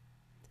truth.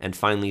 And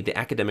finally, the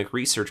academic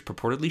research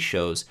purportedly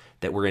shows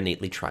that we're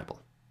innately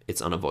tribal.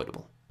 It's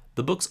unavoidable.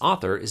 The book's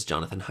author is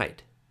Jonathan Haidt.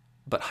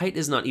 But Haidt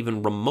is not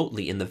even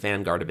remotely in the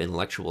vanguard of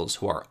intellectuals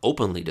who are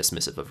openly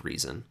dismissive of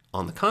reason.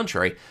 On the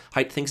contrary,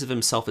 Haidt thinks of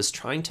himself as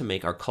trying to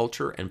make our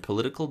culture and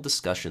political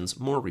discussions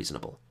more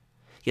reasonable.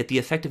 Yet the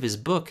effect of his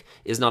book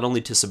is not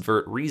only to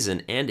subvert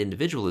reason and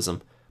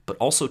individualism, but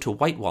also to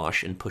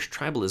whitewash and push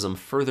tribalism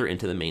further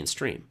into the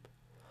mainstream.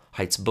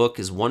 Haidt's book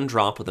is one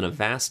drop within a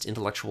vast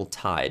intellectual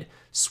tide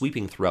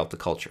sweeping throughout the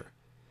culture.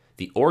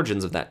 The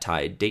origins of that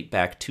tide date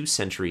back 2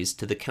 centuries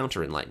to the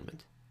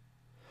Counter-Enlightenment.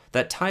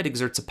 That tide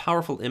exerts a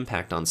powerful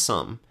impact on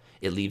some,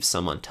 it leaves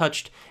some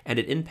untouched, and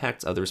it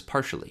impacts others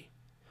partially.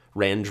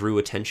 Rand drew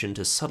attention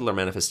to subtler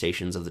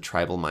manifestations of the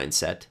tribal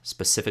mindset,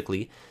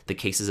 specifically the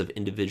cases of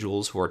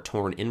individuals who are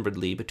torn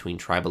inwardly between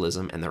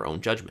tribalism and their own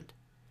judgment.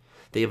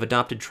 They have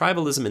adopted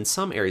tribalism in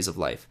some areas of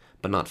life,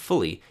 but not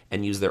fully,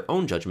 and use their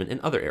own judgment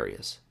in other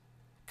areas.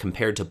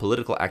 Compared to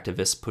political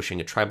activists pushing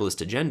a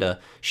tribalist agenda,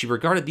 she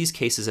regarded these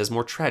cases as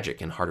more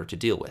tragic and harder to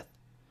deal with.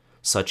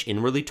 Such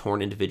inwardly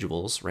torn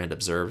individuals, Rand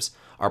observes,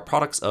 are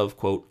products of,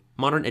 quote,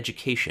 modern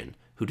education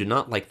who do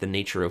not like the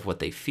nature of what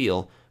they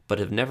feel, but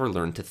have never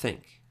learned to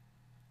think.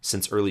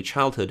 Since early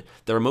childhood,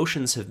 their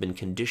emotions have been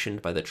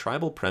conditioned by the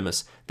tribal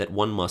premise that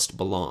one must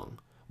belong,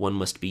 one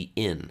must be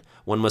in,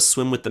 one must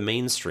swim with the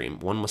mainstream,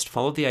 one must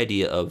follow the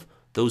idea of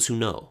those who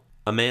know.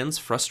 A man's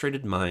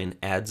frustrated mind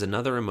adds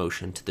another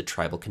emotion to the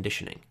tribal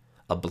conditioning,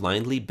 a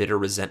blindly bitter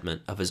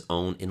resentment of his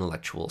own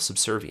intellectual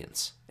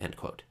subservience, end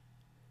quote.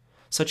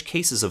 Such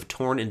cases of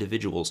torn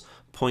individuals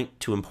point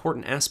to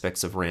important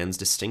aspects of Rand's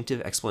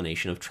distinctive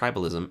explanation of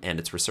tribalism and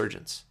its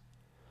resurgence.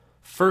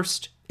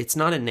 First, it's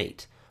not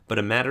innate, but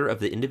a matter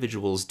of the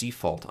individual's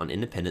default on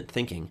independent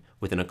thinking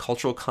within a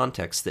cultural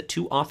context that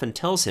too often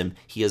tells him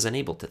he is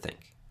unable to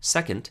think.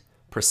 Second,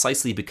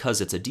 precisely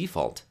because it's a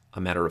default,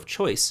 a matter of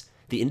choice,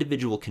 the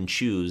individual can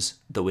choose,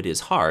 though it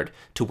is hard,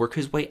 to work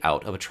his way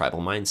out of a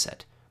tribal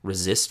mindset,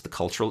 resist the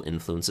cultural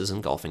influences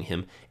engulfing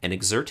him, and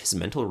exert his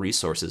mental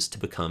resources to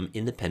become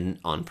independent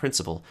on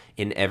principle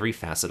in every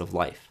facet of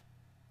life.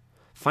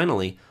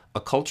 Finally,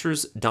 a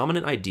culture's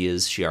dominant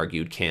ideas, she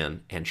argued,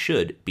 can, and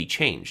should, be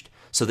changed,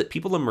 so that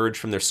people emerge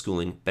from their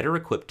schooling better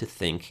equipped to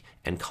think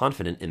and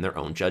confident in their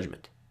own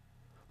judgment.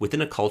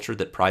 Within a culture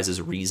that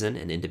prizes reason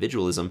and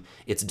individualism,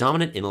 its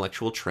dominant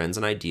intellectual trends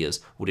and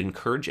ideas would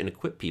encourage and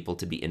equip people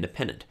to be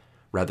independent,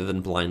 rather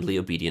than blindly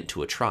obedient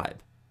to a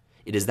tribe.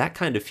 It is that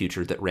kind of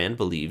future that Rand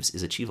believes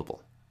is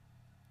achievable.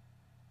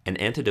 An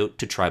antidote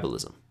to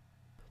tribalism.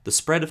 The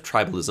spread of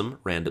tribalism,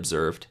 Rand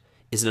observed,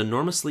 is an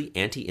enormously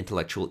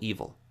anti-intellectual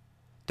evil.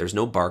 There's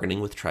no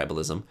bargaining with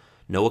tribalism,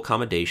 no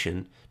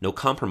accommodation, no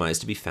compromise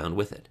to be found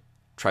with it.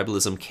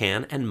 Tribalism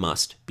can and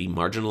must be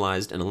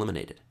marginalized and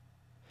eliminated.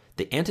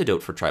 The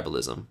antidote for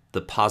tribalism,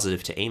 the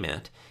positive to aim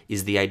at,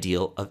 is the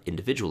ideal of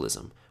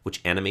individualism, which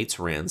animates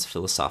Rand's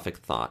philosophic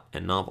thought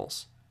and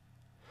novels.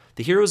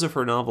 The heroes of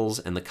her novels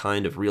and the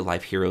kind of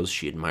real-life heroes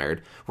she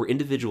admired were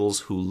individuals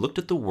who looked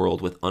at the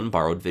world with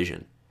unborrowed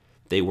vision.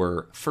 They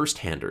were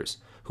first-handers,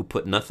 who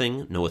put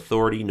nothing, no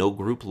authority, no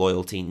group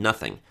loyalty,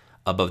 nothing,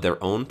 above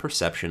their own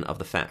perception of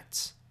the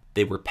facts.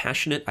 They were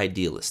passionate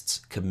idealists,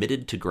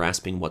 committed to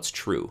grasping what's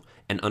true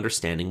and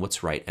understanding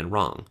what's right and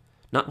wrong,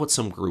 not what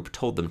some group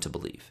told them to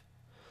believe.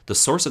 The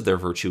source of their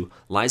virtue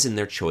lies in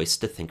their choice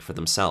to think for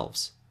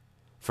themselves.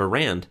 For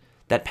Rand,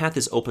 that path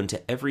is open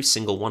to every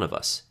single one of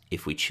us,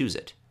 if we choose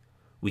it.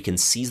 We can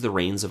seize the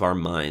reins of our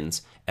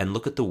minds and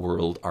look at the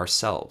world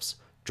ourselves,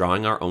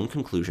 drawing our own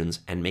conclusions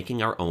and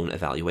making our own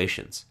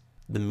evaluations.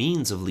 The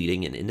means of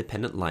leading an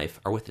independent life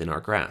are within our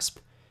grasp,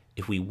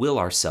 if we will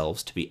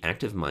ourselves to be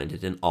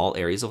active-minded in all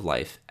areas of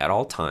life, at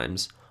all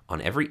times,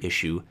 on every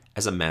issue,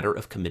 as a matter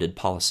of committed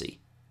policy.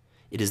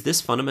 It is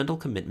this fundamental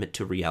commitment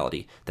to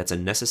reality that's a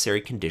necessary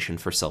condition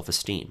for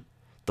self-esteem,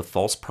 the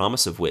false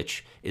promise of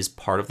which is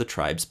part of the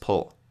tribe's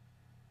pull.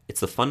 It's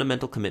the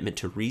fundamental commitment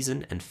to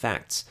reason and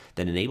facts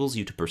that enables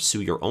you to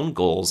pursue your own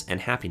goals and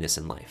happiness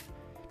in life,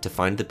 to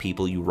find the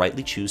people you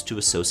rightly choose to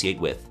associate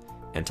with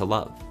and to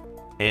love.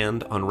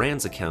 And, on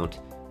Rand's account,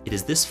 it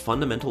is this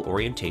fundamental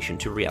orientation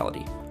to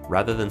reality,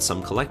 rather than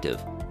some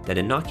collective, that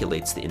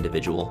inoculates the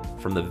individual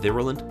from the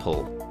virulent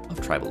pull of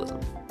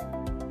tribalism.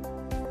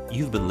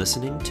 You've been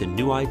listening to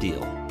New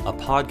Ideal, a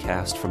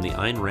podcast from the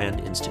Ayn Rand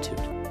Institute.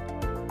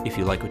 If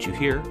you like what you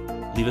hear,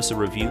 leave us a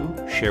review,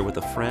 share with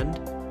a friend,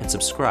 and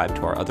subscribe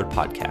to our other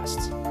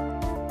podcasts.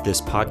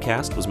 This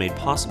podcast was made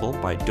possible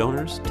by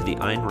donors to the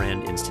Ayn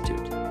Rand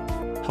Institute.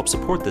 Help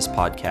support this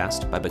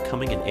podcast by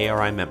becoming an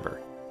ARI member.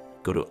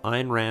 Go to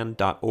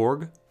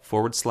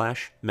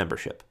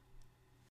aynrand.org/membership.